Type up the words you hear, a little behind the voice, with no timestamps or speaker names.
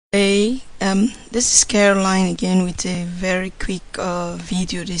Hey, this is Caroline again with a very quick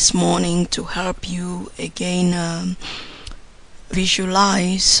video this morning to help you again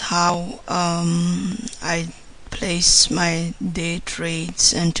visualize how I place my day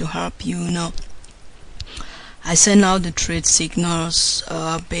trades, and to help you I send out the trade signals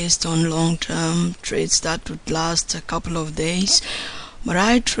based on long-term trades that would last a couple of days. But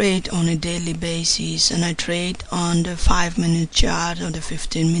I trade on a daily basis, and I trade on the 5-minute chart or the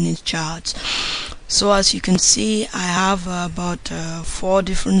 15-minute charts. So as you can see, I have about 4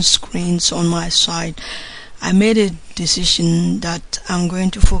 different screens on my side. I made a decision that I'm going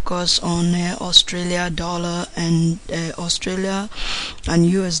to focus on Australia dollar and Australia and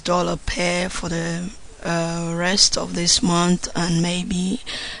US dollar pair for the rest of this month, and maybe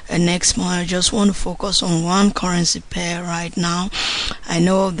next month. I just want to focus on one currency pair right now. I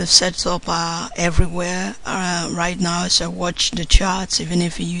know the setup are everywhere right now as I watch the charts. Even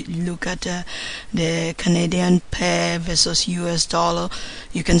if you look at the Canadian pair versus US dollar,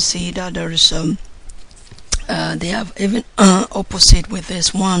 you can see that there is they have even opposite with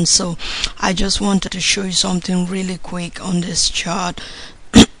this one. So I just wanted to show you something really quick on this chart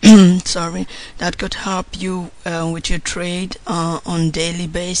sorry, that could help you with your trade on daily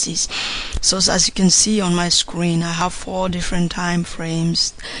basis. So as you can see on my screen, I have 4 different time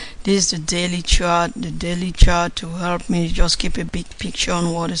frames. This is the daily chart to help me just keep a big picture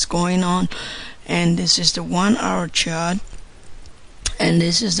on what is going on, and this is the 1-hour chart, and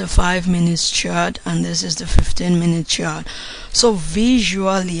this is the 5-minute chart, and this is the 15-minute chart. So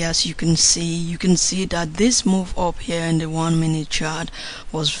visually, as you can see that this move up here in the 1-minute chart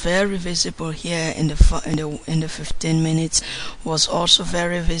was very visible here in the 15 minutes, was also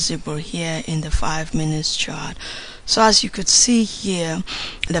very visible here in the 5 minutes chart. So as you could see here,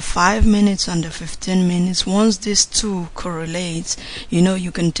 the 5 minutes and the 15 minutes, once these two correlates,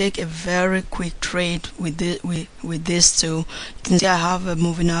 you can take a very quick trade with these two. You can see I have a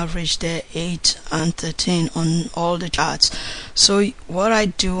moving average there, 8 and 13 on all the charts. So what I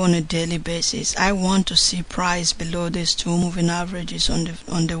do on a daily basis, I want to see price below these two moving averages on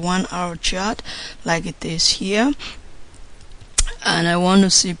the 1-hour chart, like it is here, and I want to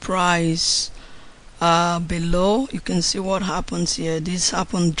see price below. You can see what happens here. This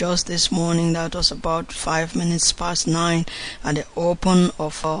happened just this morning. That was about 5 minutes past 9 at the open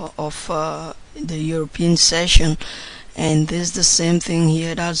of the European session, and this is the same thing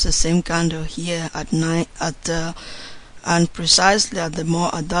here. That's the same candle here at 9 and precisely at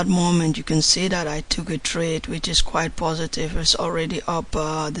that moment you can see that I took a trade which is quite positive. It's already up.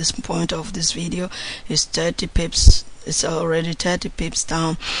 This point of this video is 30 pips. It's already 30 pips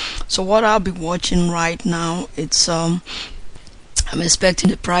down. So what I'll be watching right now, it's I'm expecting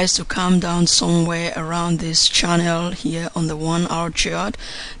the price to come down somewhere around this channel here on the 1-hour chart.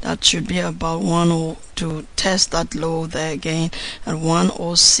 That should be about 10 to test that low there again at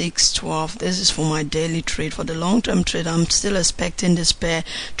 106.12. This is for my daily trade. For the long-term trade, I'm still expecting this pair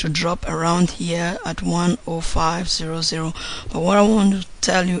to drop around here at 105.00. But what I want to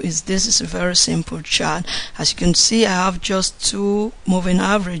tell you is this is a very simple chart. As you can see, I have just 2 moving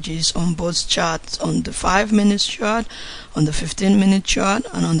averages on both charts, on the 5-minute chart, on the 15-minute chart,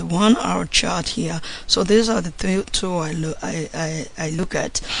 and on the 1-hour chart here. So these are the two I look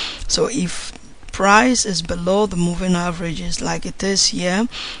at. So if price is below the moving averages like it is here,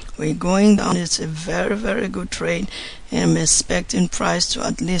 we're going down. It's a very good trade, and I'm expecting price to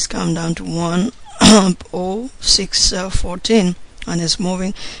at least come down to 106.14, and it's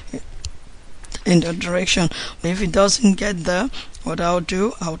moving in that direction. But if it doesn't get there, what I'll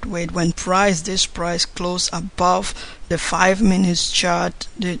do, I'll wait when this price close above the 5 minutes chart,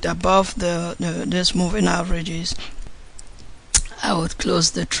 above this moving averages, I would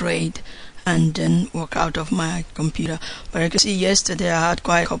close the trade and then walk out of my computer. But I can see yesterday I had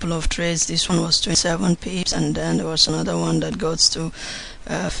quite a couple of trades. This one was 27 pips, and then there was another one that goes to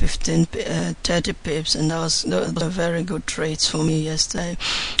 30 pips, and those were very good trades for me yesterday.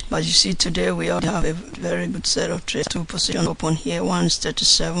 But you see, today we already have a very good set of trades. 2 positions open here. One is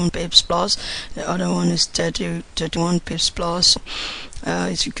 37 pips plus, the other one is 31 pips plus.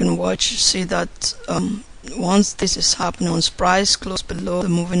 As you can watch, see that once this is happening, once price close below the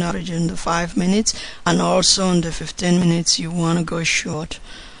moving average in the 5 minutes and also in the 15 minutes, you want to go short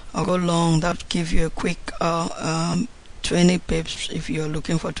or go long. That will give you a quick 20 pips if you're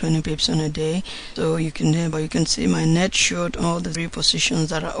looking for 20 pips on a day. So you can see my net short, all the 3 positions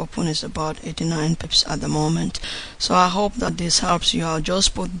that are open, is about 89 pips at the moment. So I hope that this helps you. I'll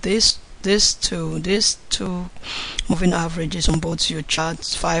just put these two moving averages on both your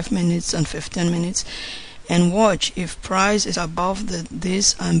charts, 5 minutes and 15 minutes, and watch. If price is above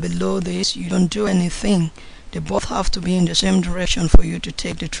this and below this, you don't do anything. They both have to be in the same direction for you to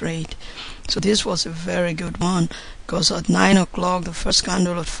take the trade. So this was a very good one, because at 9 o'clock the first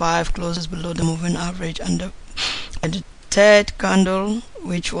candle at 5 closes below the moving average, and the third candle,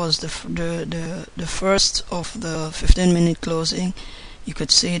 which was the first of the 15-minute closing, you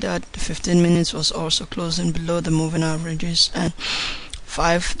could see that the 15 minutes was also closing below the moving averages, and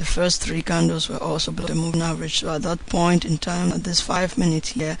the first 3 candles were also below the moving average. So at that point in time, at this 5 minutes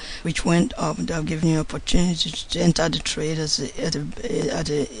here, which went up, they have given you an opportunity to enter the trade at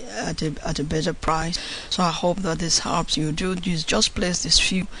a better price. So I hope that this helps you. Just place these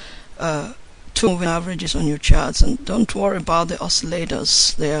few 2 moving averages on your charts, and don't worry about the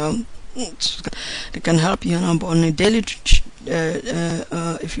oscillators. They can help you on a daily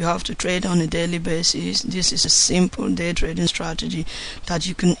if you have to trade on a daily basis. This is a simple day trading strategy that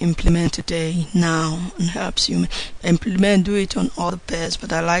you can implement today, now, and helps you do it on other pairs,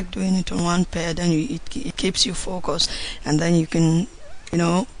 but I like doing it on one pair. Then it keeps you focused, and then you can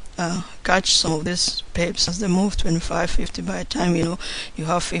catch some of these pips as they move 25, 50. By the time you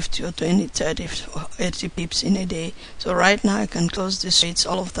have 50 or 20, 30 or 80 pips in a day. So right now I can close these trades,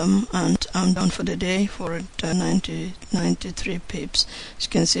 all of them, and I'm done for the day for 93 pips. As you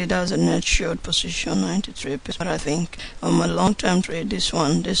can see, that's a net short position, 93 pips. But I think on my long-term trade, this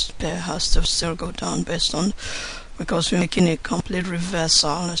pair has to still go down, because we're making a complete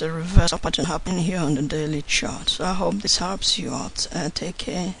reversal. There's a reversal pattern happening here on the daily chart. So I hope this helps you out. Take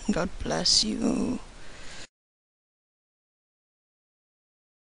care. God bless you.